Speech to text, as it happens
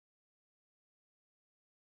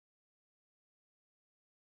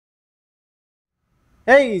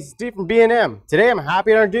Hey, Steve from B&M. Today I'm happy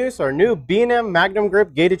to introduce our new B&M Magnum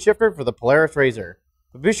Grip gated shifter for the Polaris RZR.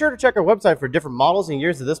 But be sure to check our website for different models and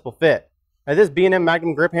years that this will fit. Now, this B&M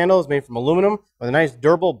Magnum Grip handle is made from aluminum with a nice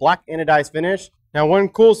durable black anodized finish. Now, one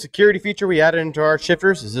cool security feature we added into our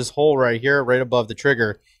shifters is this hole right here, right above the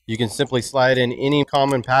trigger. You can simply slide in any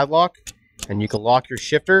common padlock and you can lock your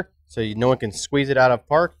shifter so no one can squeeze it out of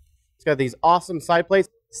park. It's got these awesome side plates.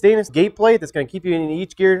 Stainless gate plate that's going to keep you in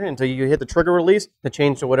each gear until you hit the trigger release to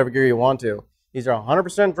change to whatever gear you want to. These are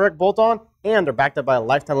 100% direct bolt-on, and they're backed up by a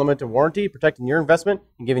lifetime limited warranty, protecting your investment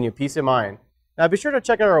and giving you peace of mind. Now be sure to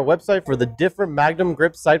check out our website for the different Magnum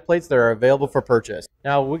Grip side plates that are available for purchase.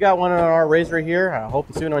 Now we got one on our RZR here, I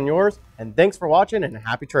hope soon on yours, and thanks for watching and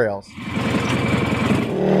happy trails.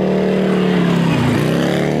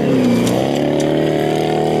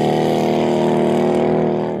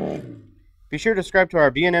 Be sure to subscribe to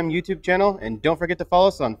our B&M YouTube channel, and don't forget to follow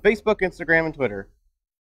us on Facebook, Instagram, and Twitter.